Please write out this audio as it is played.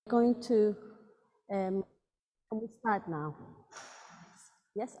Going to, can we start now?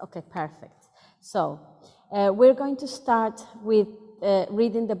 Yes? Okay, perfect. So, we're going to start with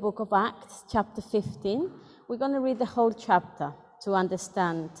reading the book of Acts, chapter 15. We're going to read the whole chapter to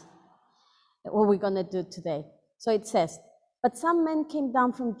understand what we're going to do today. So it says, "But some men came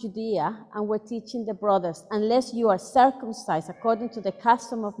down from Judea and were teaching the brothers, unless you are circumcised according to the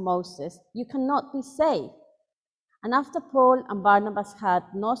custom of Moses, you cannot be saved. And after Paul and Barnabas had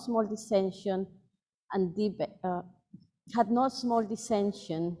no small dissension and debate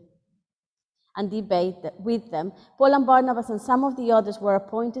with them, Paul and Barnabas and some of the others were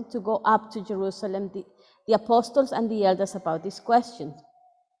appointed to go up to Jerusalem, the apostles and the elders, about these questions.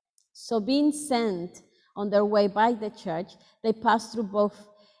 So being sent on their way by the church, they passed through both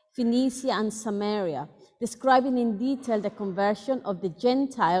Phoenicia and Samaria, describing in detail the conversion of the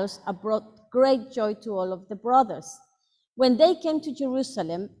Gentiles and brought great joy to all of the brothers. When they came to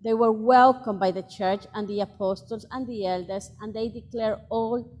Jerusalem, they were welcomed by the church and the apostles and the elders, and they declared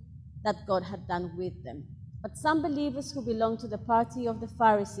all that God had done with them. But some believers who belonged to the party of the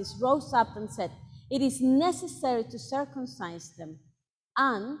Pharisees rose up and said, 'It is necessary to circumcise them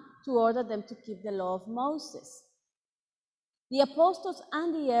and to order them to keep the law of Moses.' The apostles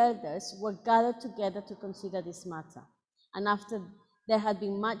and the elders were gathered together to consider this matter. And after there had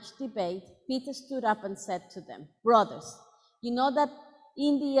been much debate, Peter stood up and said to them, 'Brothers, you know that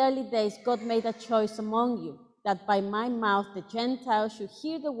in the early days God made a choice among you, that by my mouth the Gentiles should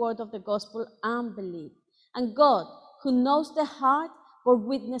hear the word of the gospel and believe. And God, who knows the heart, bore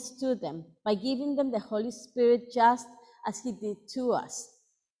witness to them by giving them the Holy Spirit just as he did to us.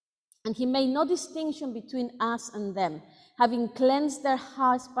 And he made no distinction between us and them, having cleansed their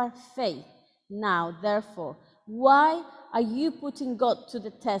hearts by faith. Now, therefore, why are you putting God to the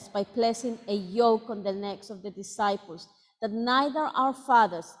test by placing a yoke on the necks of the disciples that neither our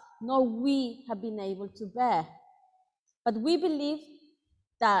fathers nor we have been able to bear? But we believe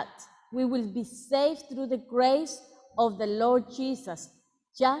that we will be saved through the grace of the Lord Jesus,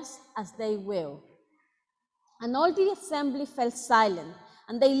 just as they will.' And all the assembly fell silent,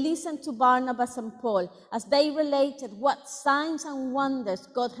 and they listened to Barnabas and Paul as they related what signs and wonders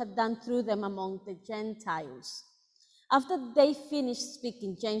God had done through them among the Gentiles. After they finished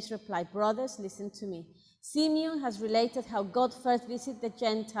speaking, James replied, 'Brothers, listen to me. Simeon has related how God first visited the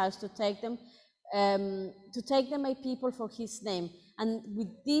Gentiles to take them a people for his name. And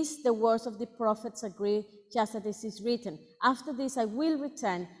with this, the words of the prophets agree, just as it is written. After this, I will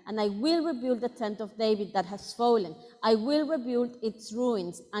return, and I will rebuild the tent of David that has fallen. I will rebuild its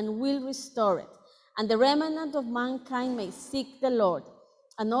ruins and will restore it. And the remnant of mankind may seek the Lord.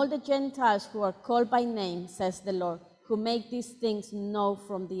 And all the Gentiles who are called by name, says the Lord, who make these things known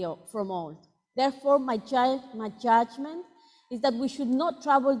from old. Therefore, my judgment is that we should not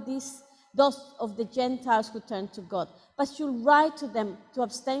trouble those of the Gentiles who turn to God, but should write to them to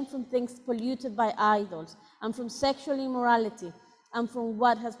abstain from things polluted by idols, and from sexual immorality, and from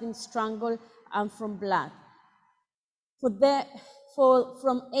what has been strangled, and from blood. For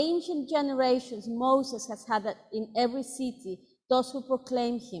from ancient generations Moses has had in every city those who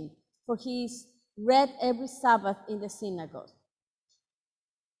proclaim him, for he is read every Sabbath in the synagogue.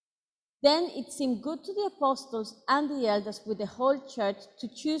 Then it seemed good to the apostles and the elders with the whole church to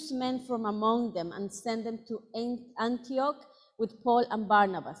choose men from among them and send them to Antioch with Paul and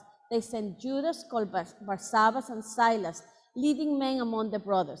Barnabas. They sent Judas, called Barsabbas, and Silas, leading men among the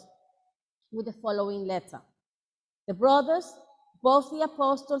brothers, with the following letter. The brothers, both the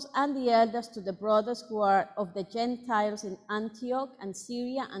apostles and the elders, to the brothers who are of the Gentiles in Antioch and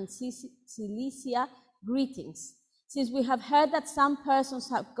Syria and Cilicia, greetings. Since we have heard that some persons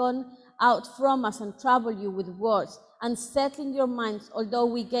have gone out from us and troubled you with words, unsettling your minds, although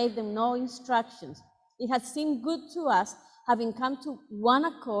we gave them no instructions, it has seemed good to us, having come to one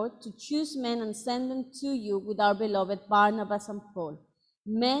accord, to choose men and send them to you with our beloved Barnabas and Paul,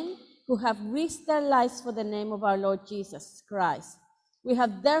 men who have risked their lives for the name of our Lord Jesus Christ. We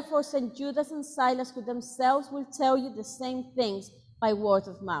have therefore sent Judas and Silas, who themselves will tell you the same things by word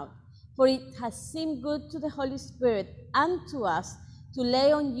of mouth. For it has seemed good to the Holy Spirit and to us to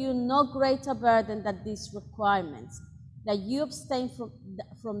lay on you no greater burden than these requirements, that you abstain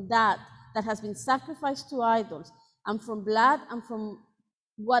from that has been sacrificed to idols, and from blood, and from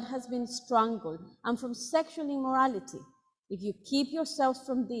what has been strangled, and from sexual immorality. If you keep yourselves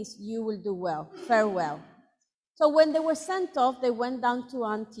from this, you will do well. Farewell.' So when they were sent off, they went down to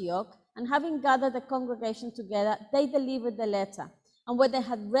Antioch, and having gathered the congregation together, they delivered the letter. And when they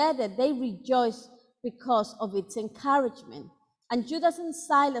had read it, they rejoiced because of its encouragement. And Judas and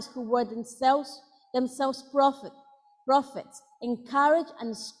Silas, who were themselves prophets, encouraged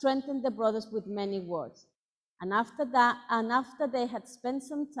and strengthened the brothers with many words. And after they had spent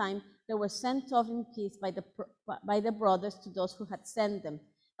some time, they were sent off in peace by the brothers to those who had sent them.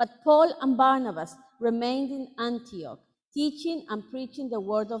 But Paul and Barnabas remained in Antioch, teaching and preaching the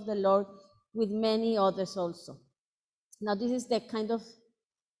word of the Lord with many others also. Now, this is the kind of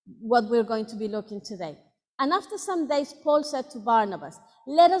what we're going to be looking today. And after some days, Paul said to Barnabas,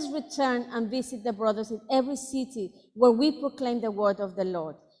 "Let us return and visit the brothers in every city where we proclaim the word of the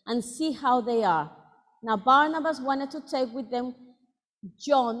Lord, and see how they are." Now, Barnabas wanted to take with them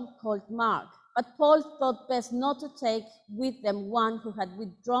John, called Mark, but Paul thought best not to take with them one who had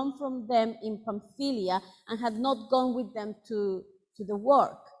withdrawn from them in Pamphylia and had not gone with them to the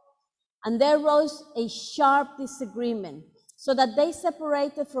work. And there arose a sharp disagreement, so that they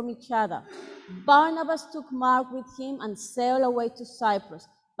separated from each other. Barnabas took Mark with him and sailed away to Cyprus,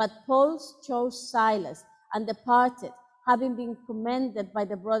 but Paul chose Silas and departed, having been commended by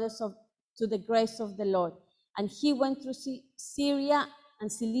the brothers to the grace of the Lord. And he went through Syria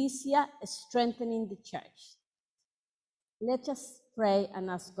and Cilicia, strengthening the church. Let us pray and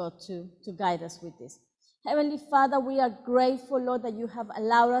ask God to guide us with this. Heavenly Father, we are grateful, Lord, that you have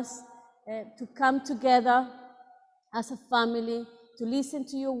allowed us to come together as a family, to listen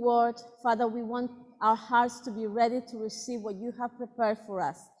to your word. Father, we want our hearts to be ready to receive what you have prepared for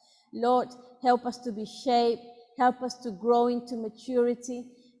us. Lord, help us to be shaped, help us to grow into maturity,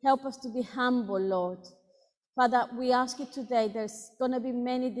 help us to be humble, Lord. Father, we ask you today, there's going to be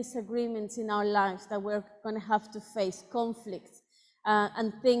many disagreements in our lives that we're going to have to face, conflicts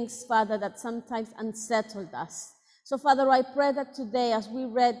and things, Father, that sometimes unsettled us. So, Father, I pray that today, as we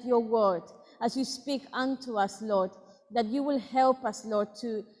read your word, as you speak unto us, Lord, that you will help us, Lord,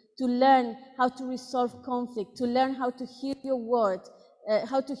 to learn how to resolve conflict, to learn how to hear your word,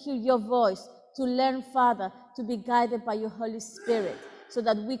 how to hear your voice, to learn, Father, to be guided by your Holy Spirit, so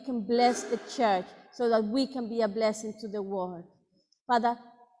that we can bless the church, so that we can be a blessing to the world. Father,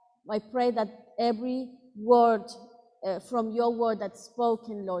 I pray that every word from your word that's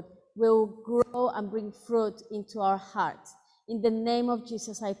spoken, Lord, will grow and bring fruit into our hearts. In the name of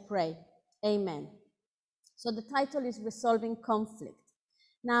Jesus, I pray. Amen. So the title is Resolving Conflict.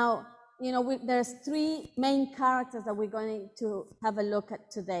 Now, there's three main characters that we're going to have a look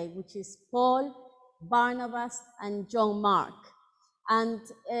at today, which is Paul, Barnabas, and John Mark. And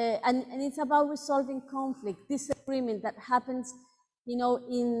it's about resolving conflict, disagreement that happens, in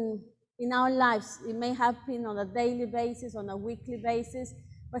our lives. It may happen on a daily basis, on a weekly basis,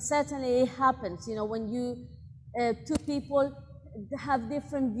 but certainly it happens, when two people have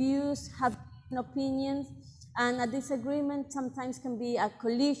different views, have different opinions, and a disagreement sometimes can be a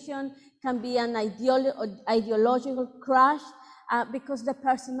collision, can be an ideological clash, because the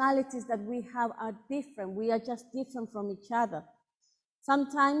personalities that we have are different. We are just different from each other.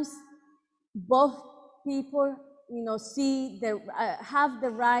 Sometimes both people, have the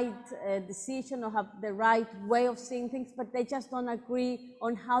right decision or have the right way of seeing things, but they just don't agree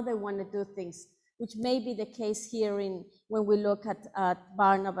on how they want to do things, which may be the case here when we look at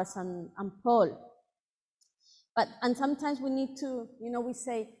Barnabas and Paul. And sometimes we need to, we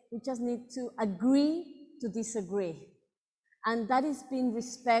say we just need to agree to disagree. And that is being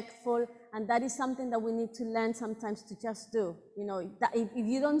respectful, and that is something that we need to learn sometimes to just do. That if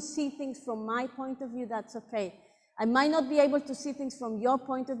you don't see things from my point of view, that's okay. I might not be able to see things from your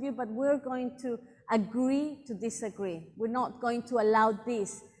point of view, but we're going to agree to disagree. We're not going to allow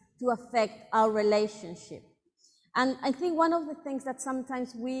this to affect our relationship. And I think one of the things that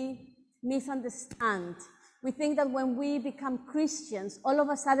sometimes we misunderstand, we think that when we become Christians, all of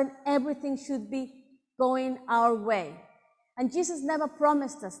a sudden everything should be going our way. And Jesus never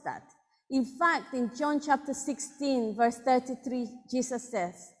promised us that. In fact, in John chapter 16, verse 33, Jesus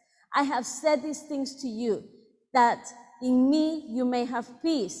says, "I have said these things to you, that in me you may have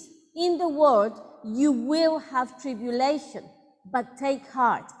peace. In the world you will have tribulation, but take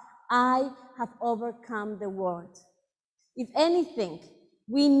heart, I have overcome the world." If anything,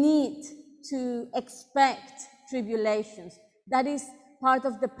 we need to expect tribulations. That is part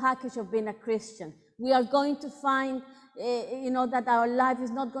of the package of being a Christian. We are going to find, that our life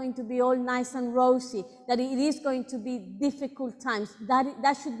is not going to be all nice and rosy, that it is going to be difficult times.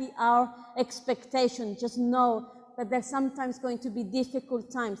 That should be our expectation. Just know that there's sometimes going to be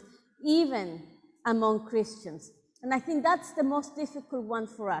difficult times, even among Christians. And I think that's the most difficult one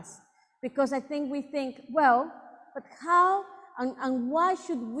for us, because I think we think, well, but how and why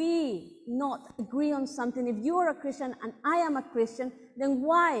should we not agree on something? If you are a Christian and I am a Christian, then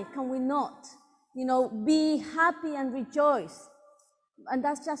why can we not, be happy and rejoice? And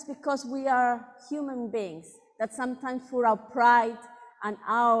that's just because we are human beings. that sometimes for our pride and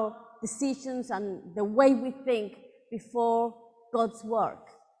our decisions and the way we think before God's work.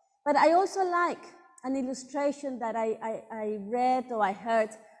 But I also like an illustration that I read or I heard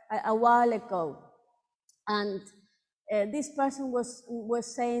a while ago. And this person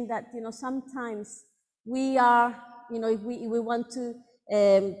was saying that, sometimes we are, if we want to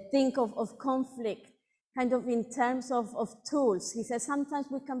think of conflict kind of in terms of tools. He says sometimes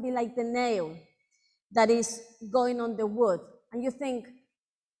we can be like the nail that is going on the wood. And you think,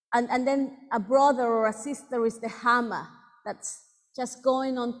 and then a brother or a sister is the hammer that's just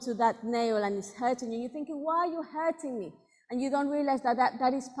going onto that nail and is hurting you. You're thinking, why are you hurting me? And you don't realize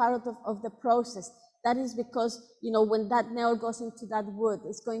that is part of the process. That is because, when that nail goes into that wood,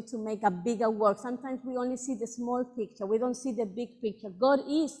 it's going to make a bigger work. Sometimes we only see the small picture. We don't see the big picture. God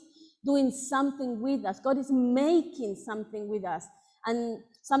is doing something with us. God is making something with us. And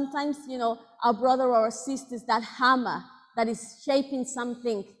sometimes, our brother or our sister is that hammer that is shaping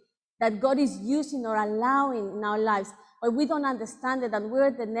something that God is using or allowing in our lives. But we don't understand it, and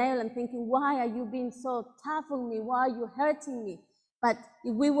we're the nail and thinking, why are you being so tough on me? Why are you hurting me? But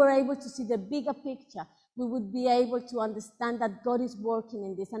if we were able to see the bigger picture, we would be able to understand that God is working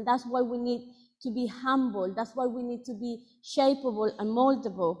in this. And that's why we need to be humble. That's why we need to be shapeable and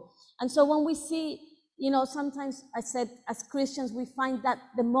moldable. And so when we see, sometimes I said as Christians, we find that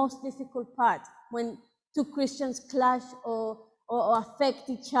the most difficult part when two Christians clash or affect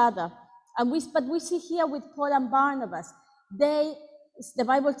each other. But we see here with Paul and Barnabas, the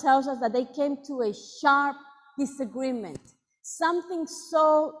Bible tells us that they came to a sharp disagreement. Something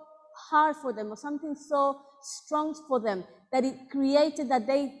so hard for them, or something so strong for them, that it created that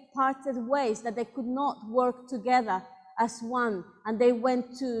they parted ways, that they could not work together as one, and they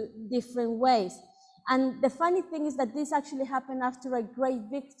went to different ways. And the funny thing is that this actually happened after a great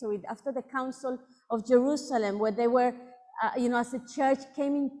victory, after the Council of Jerusalem, where they were, as a church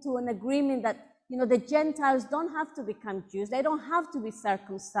came into an agreement that, the Gentiles don't have to become Jews. They don't have to be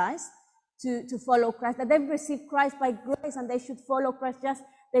circumcised to follow Christ, that they've received Christ by grace and they should follow Christ. Just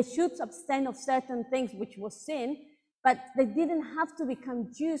they should abstain of certain things, which was sin, but they didn't have to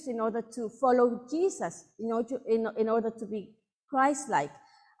become Jews in order to follow Jesus, in order to be Christ-like.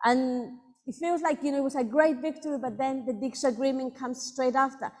 And it feels like, it was a great victory, but then the disagreement comes straight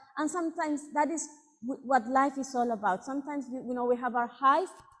after. And sometimes that is what life is all about. Sometimes, we have our highs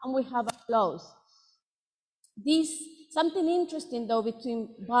and we have our lows. Something interesting, though,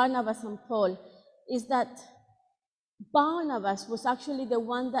 between Barnabas and Paul is that Barnabas was actually the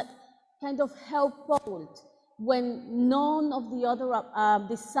one that kind of helped Paul when none of the other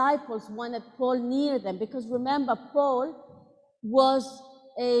disciples wanted Paul near them. Because remember, Paul was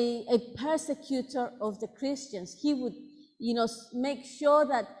a persecutor of the Christians. He would, make sure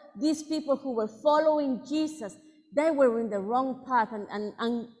that these people who were following Jesus, they were in the wrong path,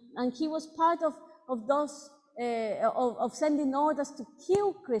 and he was part of those of sending orders to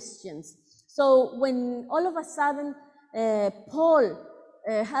kill Christians. So when all of a sudden Paul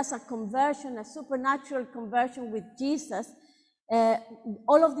has a conversion, a supernatural conversion with Jesus,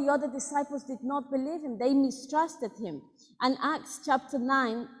 all of the other disciples did not believe him. They mistrusted him. And Acts chapter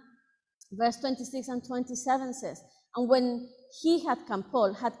 9, verse 26 and 27 says, and when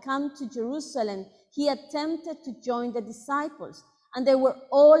Paul had come to Jerusalem, he attempted to join the disciples, and they were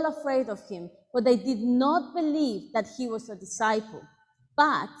all afraid of him, for they did not believe that he was a disciple.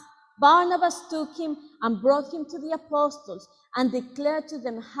 But Barnabas took him and brought him to the apostles and declared to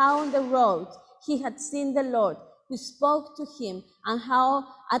them how on the road he had seen the Lord, who spoke to him, and how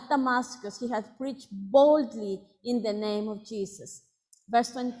at Damascus he had preached boldly in the name of Jesus.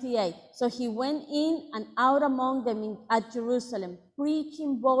 Verse 28, so he went in and out among them at Jerusalem,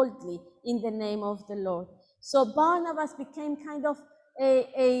 preaching boldly in the name of the Lord. So Barnabas became kind of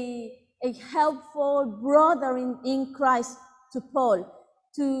a helpful brother in Christ to Paul,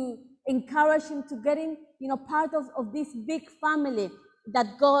 to encourage him to get in, part of this big family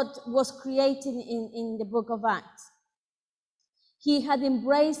that God was creating in the book of Acts.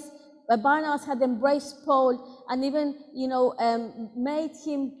 Barnabas had embraced Paul and even, made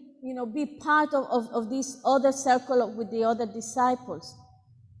him, be part of this other circle with the other disciples.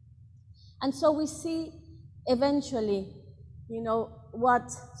 And so we see eventually,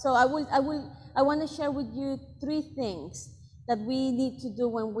 so I want to share with you 3 things that we need to do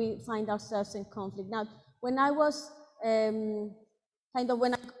when we find ourselves in conflict. Now, when I was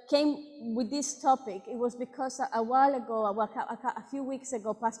when I came with this topic, it was because a while ago, a few weeks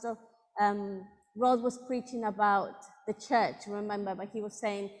ago, Pastor Rod was preaching about the church, remember? But he was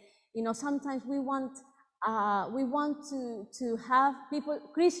saying, sometimes we want to have people,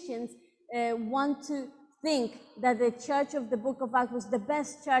 Christians, want to think that the church of the Book of Acts was the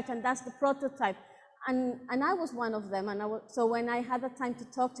best church and that's the prototype. And I was one of them. So when I had the time to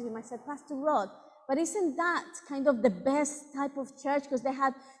talk to him, I said, Pastor Rod, but isn't that kind of the best type of church? Because they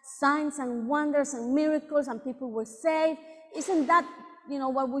had signs and wonders and miracles and people were saved. Isn't that,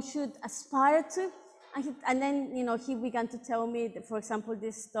 what we should aspire to? And then, he began to tell me, that, for example,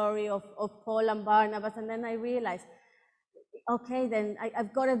 this story of Paul and Barnabas. And then I realized, okay, then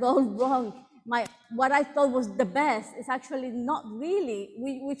I've got it all wrong. What I thought was the best is actually not really.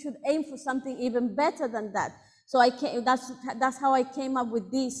 We should aim for something even better than that. So that's how I came up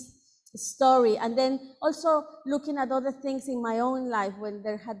with this story. And then also looking at other things in my own life when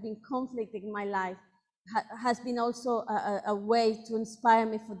there had been conflict in my life has been also a way to inspire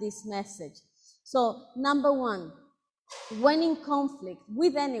me for this message. So number one, when in conflict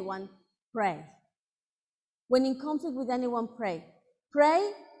with anyone, pray. When in conflict with anyone, pray.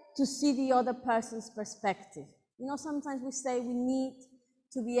 Pray to see the other person's perspective. Sometimes we say we need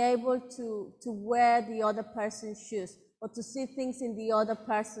to be able to wear the other person's shoes or to see things in the other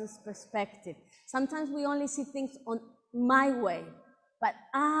person's perspective. Sometimes we only see things on my way, but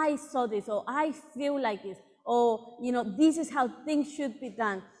I saw this, or I feel like this, or, this is how things should be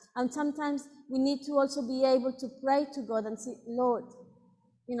done. And sometimes we need to also be able to pray to God and say, Lord,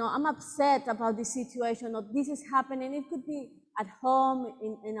 I'm upset about this situation, or this is happening. It could be at home,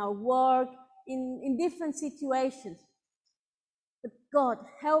 in our work, in different situations. But God,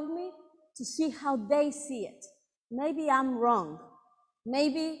 help me to see how they see it. Maybe I'm wrong.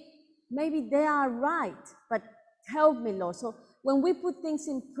 Maybe they are right, but help me, Lord. So when we put things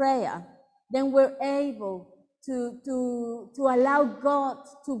in prayer, then we're able to allow God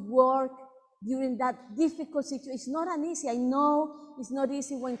to work during that difficult situation. It's not an easy. I know it's not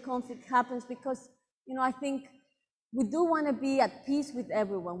easy when conflict happens because, I think we do want to be at peace with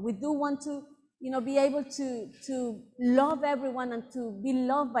everyone. We do want to, be able to love everyone and to be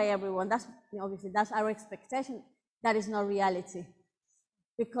loved by everyone. That's, obviously, that's our expectation. That is not reality.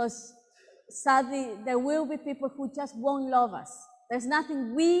 Because sadly, there will be people who just won't love us. There's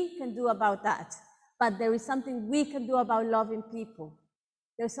nothing we can do about that. But there is something we can do about loving people.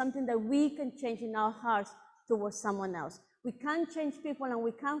 There's something that we can change in our hearts towards someone else. We can't change people and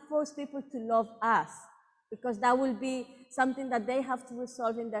we can't force people to love us because that will be something that they have to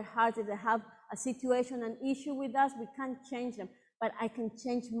resolve in their hearts. If they have a situation, an issue with us, we can't change them. But I can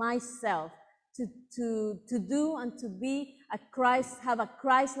change myself to do and to be have a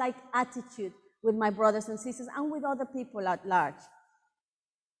Christ-like attitude with my brothers and sisters and with other people at large.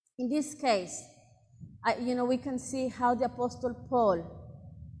 In this case, we can see how the Apostle Paul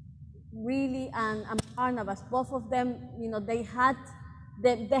really and Barnabas, both of them, they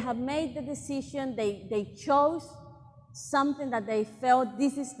have made the decision, they chose something that they felt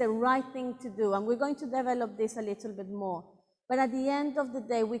this is the right thing to do. And we're going to develop this a little bit more. But at the end of the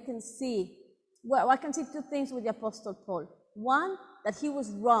day, we can see, I can see two things with the Apostle Paul. One, that he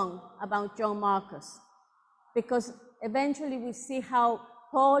was wrong about John Marcus. Because eventually we see how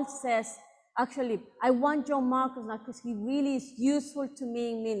Paul says, actually, I want John Marcus now because he really is useful to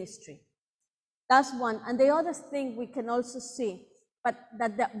me in ministry. That's one. And the other thing we can also see, but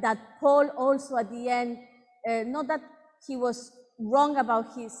that Paul also at the end, not that he was wrong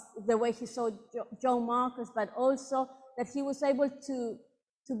about the way he saw John Marcus, but also that he was able to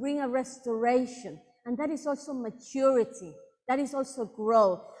bring a restoration. And that is also maturity. That is also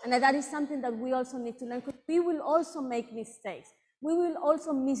growth. And that is something that we also need to learn because we will also make mistakes. We will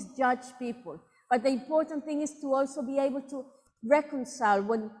also misjudge people. But the important thing is to also be able to reconcile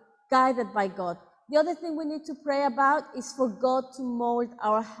when guided by God. The other thing we need to pray about is for God to mold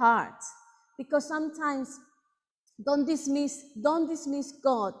our hearts. Because sometimes don't dismiss God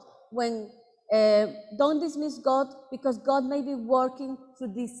don't dismiss God because God may be working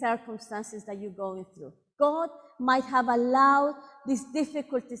through these circumstances that you're going through. God might have allowed these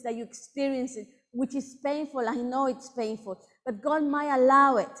difficulties that you experience, which is painful. I know it's painful, but God might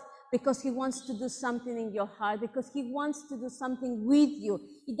allow it because he wants to do something in your heart, because he wants to do something with you.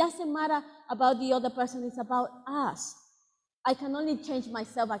 It doesn't matter about the other person, it's about us. I can only change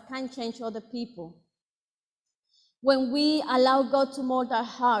myself, I can't change other people. When we allow God to mold our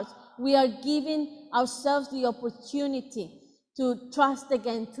hearts, we are giving ourselves the opportunity to trust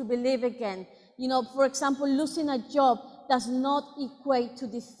again, to believe again. For example, losing a job does not equate to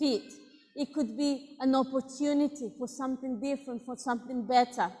defeat. It could be an opportunity for something different, for something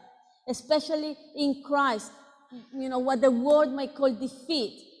better. Especially in Christ, what the world might call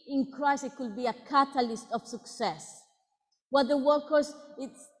defeat, in Christ it could be a catalyst of success. What the world calls,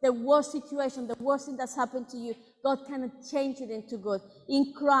 it's the worst situation, the worst thing that's happened to you, God cannot change it into good.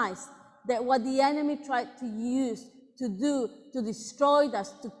 In Christ, what the enemy tried to use to do, to destroy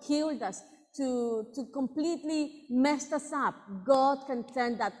us, to kill us, to completely mess us up, God can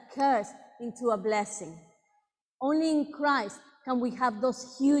turn that curse into a blessing. Only in Christ can we have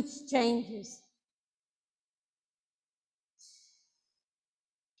those huge changes.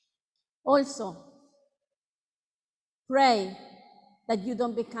 Also, pray that you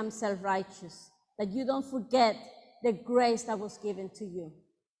don't become self-righteous, that you don't forget the grace that was given to you.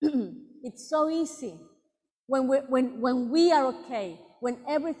 It's so easy when we are okay, when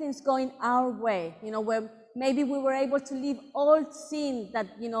everything's going our way, where maybe we were able to leave all sin that,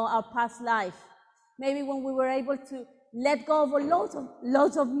 our past life. Maybe when we were able to let go of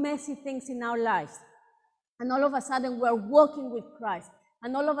loads of messy things in our lives. And all of a sudden we're walking with Christ.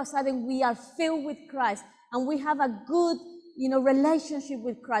 And all of a sudden we are filled with Christ. And we have a good, relationship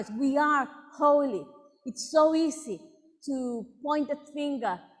with Christ. We are holy. It's so easy to point a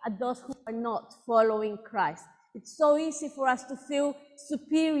finger at those who are not following Christ. It's so easy for us to feel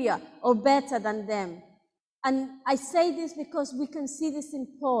superior or better than them. And I say this because we can see this in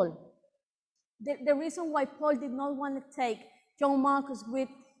Paul. The reason why Paul did not want to take John Marcus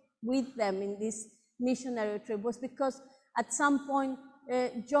with them in this missionary trip was because at some point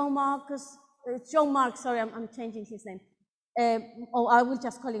John Mark, I'm changing his name. I will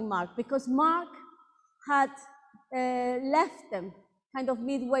just call him Mark, because Mark had left them kind of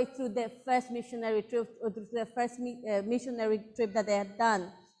midway through the first missionary trip, or the first missionary trip that they had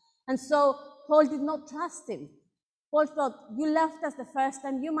done. And so Paul did not trust him. Paul thought, you left us the first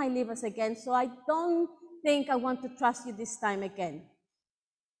time, you might leave us again, so I don't think I want to trust you this time again.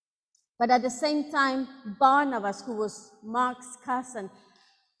 But at the same time, Barnabas, who was Mark's cousin,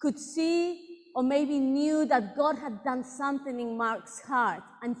 could see or maybe knew that God had done something in Mark's heart,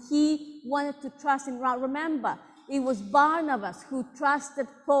 and he wanted to trust him. Remember, it was Barnabas who trusted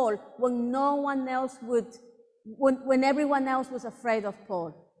Paul when no one else would, when everyone else was afraid of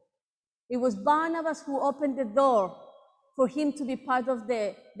Paul. It was Barnabas who opened the door for him to be part of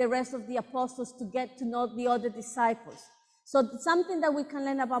the rest of the apostles, to get to know the other disciples. So something that we can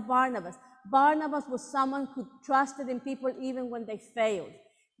learn about Barnabas. Barnabas was someone who trusted in people even when they failed.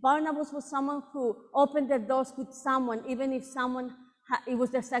 Barnabas was someone who opened the doors with someone, even if it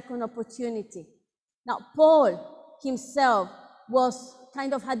was their second opportunity. Now, Paul himself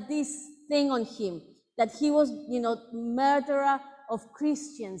had this thing on him, that he was, murderer of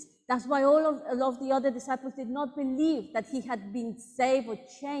Christians. That's why all of the other disciples did not believe that he had been saved or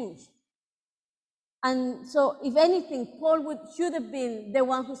changed. And so, if anything, Paul should have been the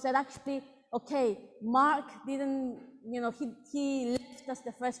one who said, actually, okay, Mark didn't, he left us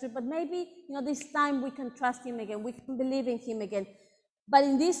the first trip, but maybe, this time we can trust him again, we can believe in him again. But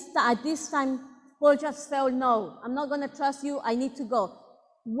at this time, Paul just felt, no, I'm not going to trust you, I need to go.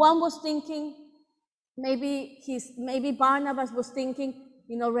 One was thinking, maybe Barnabas was thinking,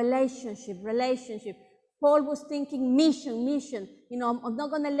 relationship. Paul was thinking mission. I'm not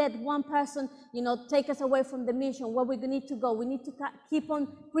going to let one person, take us away from the mission, where we need to go. We need to keep on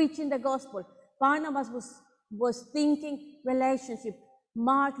preaching the gospel. Barnabas was thinking relationship.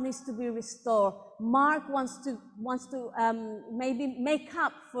 Mark needs to be restored. Mark wants to maybe make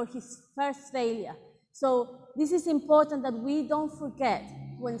up for his first failure. So this is important, that we don't forget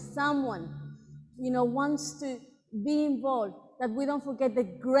when someone, wants to be involved, that we don't forget the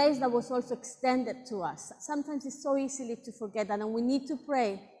grace that was also extended to us. Sometimes it's so easy to forget that, and we need to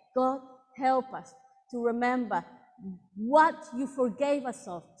pray, God, help us to remember what you forgave us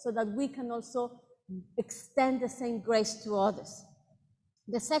of, so that we can also extend the same grace to others.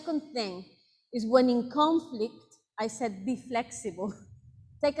 The second thing is, when in conflict, I said be flexible.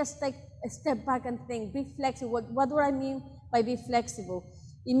 Take a step back and think, be flexible. What do I mean by be flexible?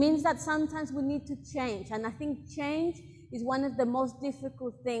 It means that sometimes we need to change, and I think change is one of the most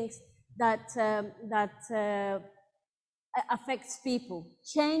difficult things that affects people.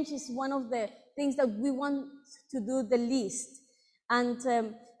 Change is one of the things that we want to do the least. And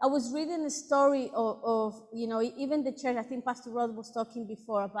I was reading a story of even the church. I think Pastor Rod was talking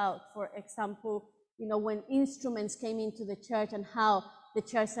before about, for example, when instruments came into the church, and how the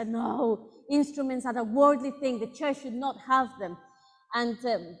church said, no, instruments are a worldly thing, the church should not have them. And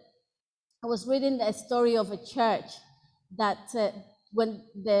I was reading a story of a church that when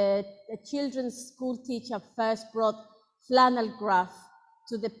the children's school teacher first brought flannel graph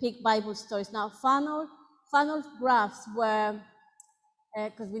to depict Bible stories. Now, flannel graphs were,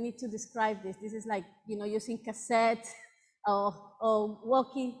 because we need to describe this. This is like, using cassette or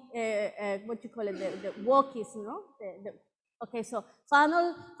walkie, what you call it, the walkies, okay, so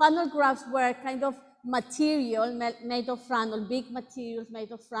flannel graphs were kind of material made of flannel, big materials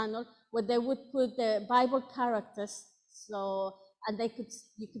made of flannel, where they would put the Bible characters, so, and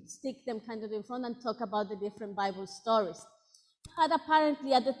you could stick them kind of in front and talk about the different Bible stories. But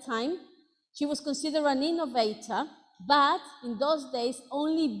apparently at the time, she was considered an innovator, but in those days,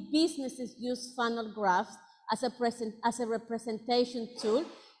 only businesses used funnel graphs as a representation tool,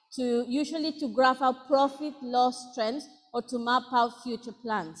 usually to graph out profit, loss trends, or to map out future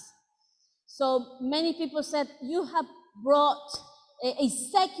plans. So many people said, you have brought a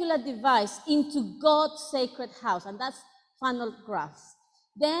secular device into God's sacred house, and that's funnel graphs.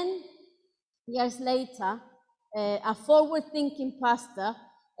 Then, years later, a forward-thinking pastor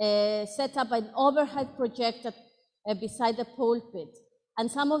set up an overhead projector beside the pulpit. And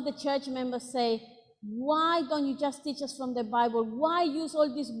some of the church members say, why don't you just teach us from the Bible? Why use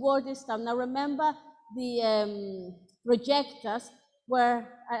all this wordy stuff? Now remember the projectors where,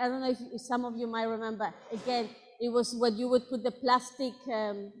 I don't know if some of you might remember, again, it was when you would put the plastic,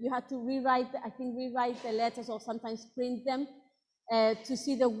 you had to rewrite the letters or sometimes print them to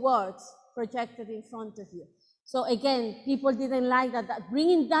see the words projected in front of you. So again, people didn't like that.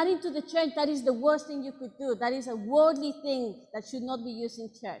 Bringing that into the church, that is the worst thing you could do. That is a worldly thing that should not be used in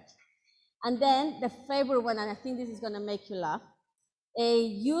church. And then the favorite one, and I think this is going to make you laugh, a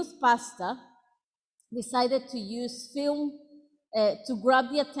youth pastor decided to use film to grab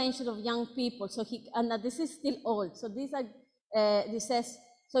the attention of young people. So this is still old. So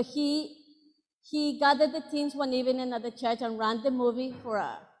he gathered the teens one evening at the church and ran the movie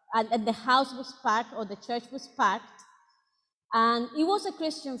and the house was packed, or the church was packed. And it was a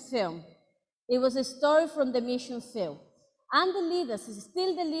Christian film. It was a story from the mission field. And the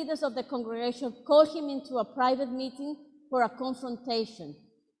leaders of the congregation called him into a private meeting for a confrontation.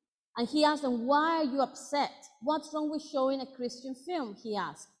 And he asked them, why are you upset? What's wrong with showing a Christian film? He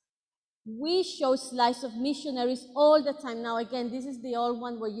asked. We show slides of missionaries all the time. Now, again, this is the old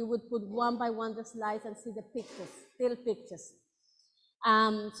one where you would put one by one the slides and see the pictures, still pictures.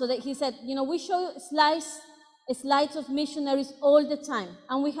 So that he said, we show slides of missionaries all the time,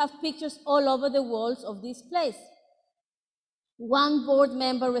 and we have pictures all over the walls of this place. One board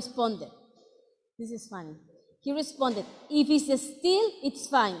member responded. This is funny. He responded, if it's still, it's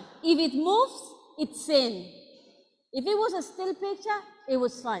fine. If it moves, it's sin. If it was a still picture, it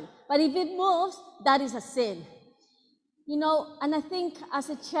was fine. But if it moves, that is a sin. And I think as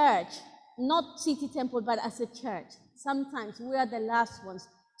a church, not City Temple, but as a church, sometimes we are the last ones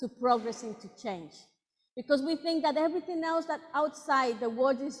to progress into change. Because we think that everything else that outside the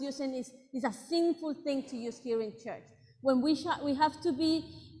world is using is a sinful thing to use here in church. When we have to be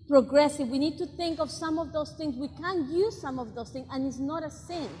progressive, we need to think of some of those things. We can use some of those things, and it's not a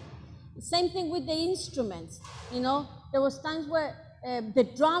sin. Same thing with the instruments. There was times where the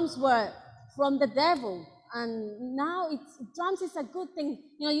drums were from the devil, and now drums is a good thing.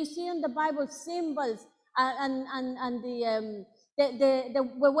 You see in the Bible cymbals and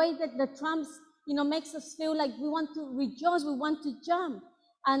the way that the drums makes us feel like we want to rejoice, we want to jump,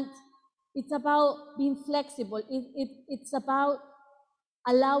 and it's about being flexible. It's about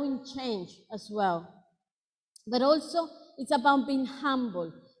allowing change as well, but also it's about being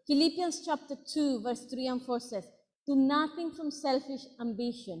humble. Philippians chapter 2, verse 3 and 4 says, do nothing from selfish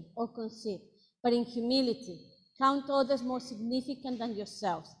ambition or conceit, but in humility count others more significant than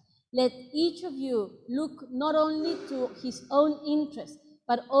yourselves. Let each of you look not only to his own interest,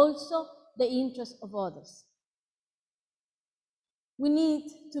 but also the interest of others. We need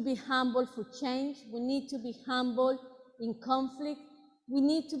to be humble for change. We need to be humble in conflict. We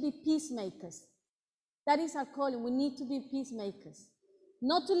need to be peacemakers. That is our calling. We need to be peacemakers.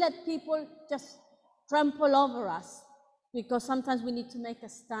 Not to let people just trample over us, because sometimes we need to make a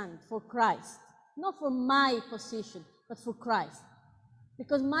stand for Christ. Not for my position, but for Christ.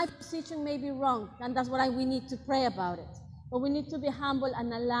 Because my position may be wrong, and that's why we need to pray about it. But we need to be humble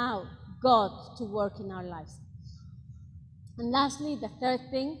and allow God to work in our lives. And lastly, the third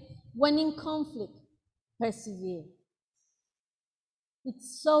thing, when in conflict, persevere.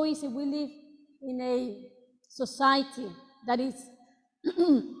 It's so easy. We live in a society that is,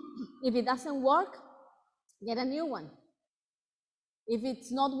 if it doesn't work, get a new one. If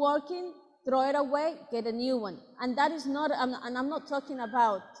it's not working, throw it away, get a new one. And that is not, and I'm not talking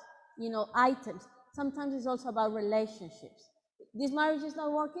about, items. Sometimes it's also about relationships. This marriage is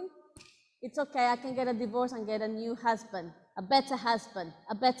not working? It's okay, I can get a divorce and get a new husband, a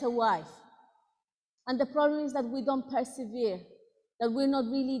better wife. And the problem is that we don't persevere, that we're not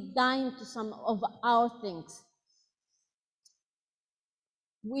really dying to some of our things.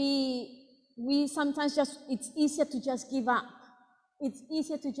 We sometimes it's easier to just give up. it's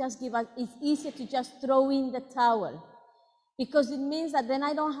easier to just give up. It's easier to just throw in the towel, because it means that then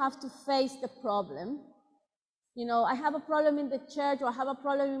I don't have to face the problem. You know, I have a problem in the church, or I have a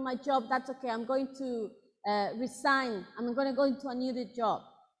problem in my job. That's okay. I'm going to resign. I'm going to go into a new job,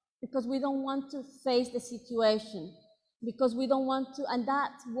 because we don't want to face the situation, because we don't want to, and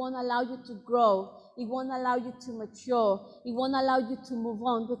that won't allow you to grow. It won't allow you to mature. It won't allow you to move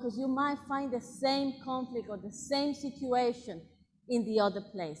on, because you might find the same conflict or the same situation in the other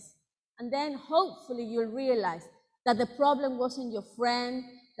place. And then hopefully you'll realize that the problem wasn't your friend,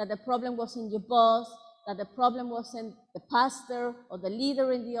 that the problem wasn't your boss, that the problem wasn't the pastor or the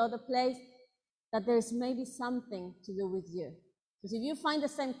leader in the other place, that there's maybe something to do with you. Because if you find the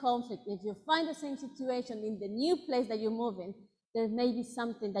same conflict, if you find the same situation in the new place that you're moving, there may be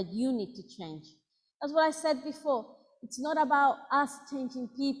something that you need to change. That's what I said before. It's not about us changing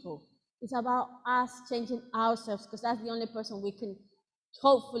people. It's about us changing ourselves, because that's the only person we can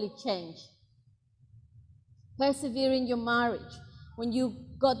hopefully change. Persevere in your marriage. When you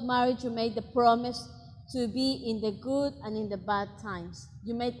got married, you made the promise to be in the good and in the bad times.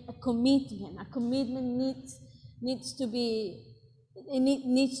 You made a commitment. A commitment needs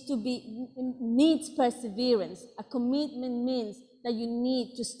perseverance. A commitment means that you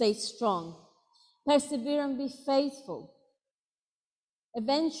need to stay strong. Persevere and be faithful.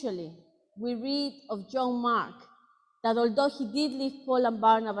 Eventually, we read of John Mark that although he did leave Paul and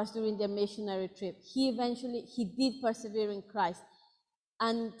Barnabas during their missionary trip, he did persevere in Christ.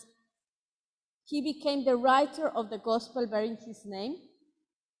 And he became the writer of the gospel bearing his name.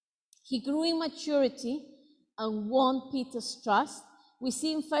 He grew in maturity and won Peter's trust. We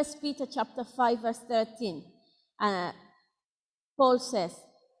see in 1 Peter chapter 5, verse 13, Paul says,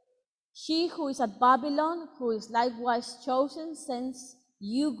 "She who is at Babylon, who is likewise chosen, sends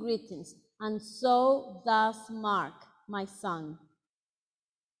you greetings, and so does Mark, my son."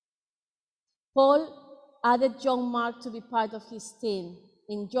 Paul added John Mark to be part of his team.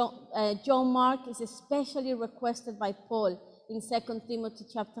 John Mark is especially requested by Paul in 2 Timothy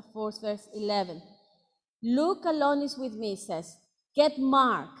chapter 4, verse 11. "Luke alone is with me," says. "Get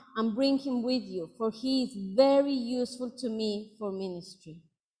Mark and bring him with you, for he is very useful to me for ministry."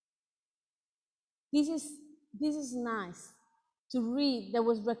 This is nice to read. There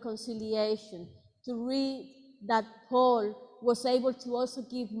was reconciliation, to read that Paul was able to also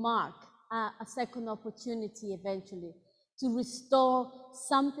give Mark a second opportunity eventually, to restore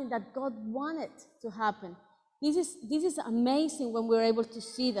something that God wanted to happen. This is amazing when we're able to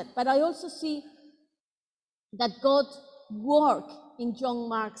see that. But I also see that God worked in John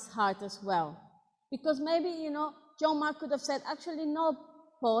Mark's heart as well. Because maybe, John Mark could have said, "Actually, no,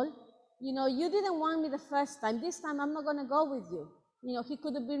 Paul, you didn't want me the first time. This time I'm not going to go with you." He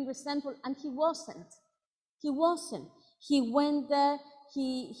could have been resentful, and he wasn't. He wasn't. He went there.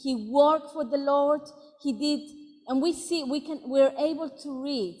 He worked for the Lord. He did, and we're able to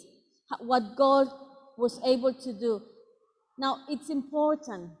read what God was able to do. Now, it's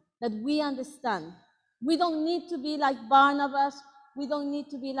important that we understand. We don't need to be like Barnabas. We don't need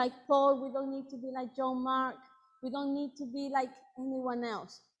to be like Paul. We don't need to be like John Mark. We don't need to be like anyone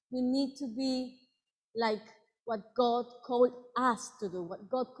else. We need to be like what God called us to do, what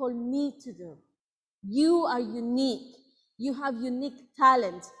God called me to do. You are unique. You have unique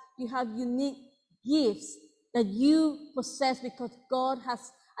talents. You have unique gifts that you possess because God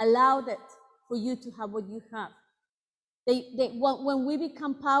has allowed it for you to have what you have. When we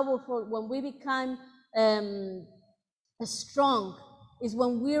become powerful, when we become strong, is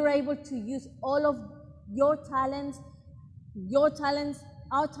when we're able to use all of your talents,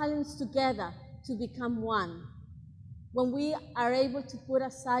 our talents together to become one. When we are able to put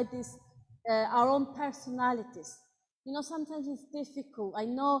aside our own personalities. Sometimes it's difficult. I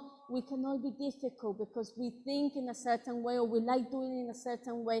know we can all be difficult because we think in a certain way or we like doing it in a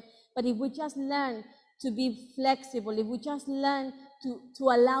certain way. But if we just learn to be flexible, if we just learn to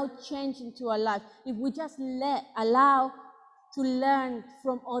allow change into our life, if we just allow to learn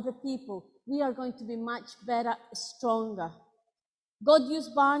from other people, we are going to be much better, stronger. God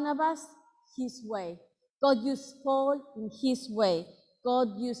used Barnabas his way. God used Paul in his way.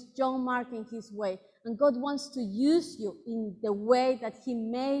 God used John Mark in his way. And God wants to use you in the way that he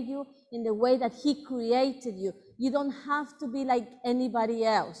made you, in the way that he created you. You don't have to be like anybody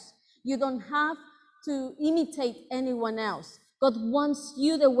else. You don't have to imitate anyone else. God wants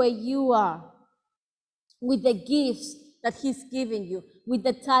you the way you are, with the gifts that he's given you, with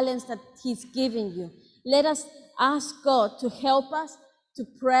the talents that he's given you. Let us ask God to help us to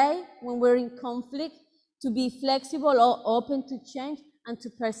pray when we're in conflict, to be flexible or open to change, and to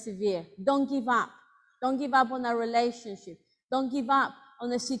persevere. Don't give up. Don't give up on a relationship. Don't give up on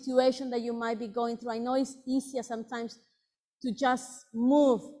the situation that you might be going through. I know it's easier sometimes to just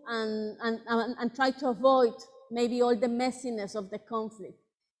move and try to avoid maybe all the messiness of the conflict.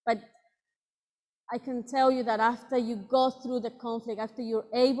 But I can tell you that after you go through the conflict, after you're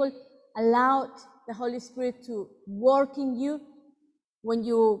able, allow the Holy Spirit to work in you, when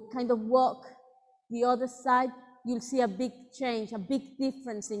you kind of walk the other side, you'll see a big change, a big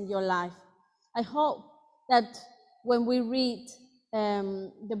difference in your life. I hope that when we read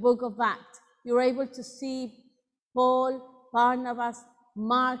the book of Acts, you're able to see Paul, Barnabas,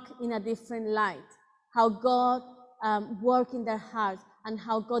 Mark in a different light, how God worked in their hearts and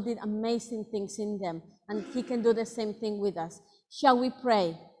how God did amazing things in them. And He can do the same thing with us. Shall we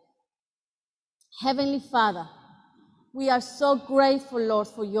pray? Heavenly Father, we are so grateful, Lord,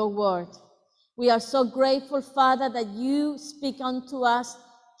 for your word. We are so grateful, Father, that you speak unto us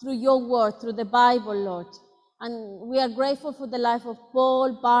through your word, through the Bible, Lord. And we are grateful for the life of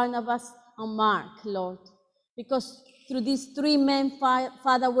Paul, Barnabas, and Mark, Lord. Because through these three men,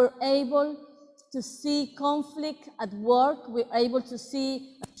 Father, we're able to see conflict at work. We're able to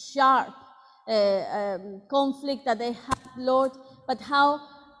see a sharp conflict that they had, Lord. But how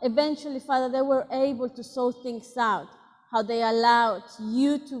eventually, Father, they were able to sort things out. How they allowed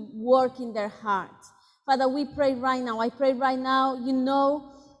you to work in their hearts. Father, we pray right now. I pray right now, you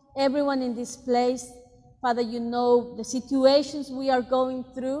know everyone in this place. Father, you know the situations we are going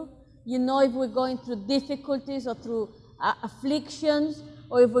through. You know if we're going through difficulties or through afflictions,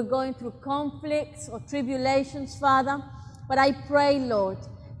 or if we're going through conflicts or tribulations, Father. But I pray, Lord,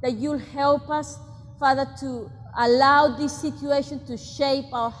 that you'll help us, Father, to allow this situation to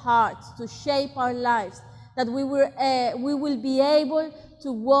shape our hearts, to shape our lives, that we will be able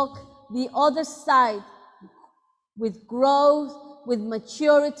to walk the other side with growth, with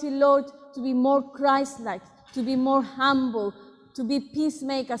maturity, Lord, to be more Christ-like, to be more humble, to be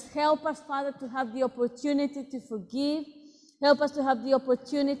peacemakers. Help us, Father, to have the opportunity to forgive. Help us to have the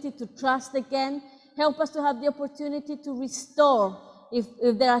opportunity to trust again. Help us to have the opportunity to restore if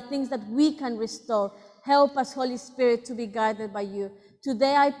there are things that we can restore. Help us, Holy Spirit, to be guided by you.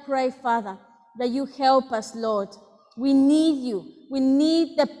 Today I pray, Father, that you help us, Lord. We need you. We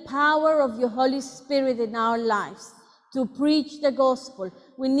need the power of your Holy Spirit in our lives to preach the gospel.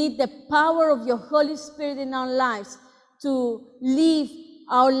 We need the power of your Holy Spirit in our lives to live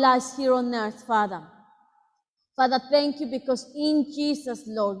our lives here on earth, Father. Father, thank you because in Jesus,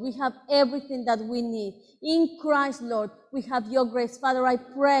 Lord, we have everything that we need. In Christ, Lord, we have your grace. Father, I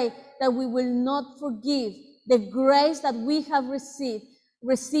pray that we will not forgive the grace that we have received,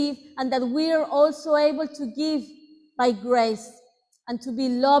 and that we are also able to give by grace and to be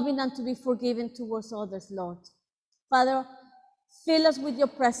loving and to be forgiving towards others, Lord. Father, fill us with your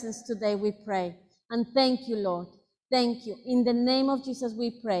presence today, we pray. And thank you, Lord. Thank you. In the name of Jesus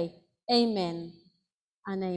we pray. Amen and amen.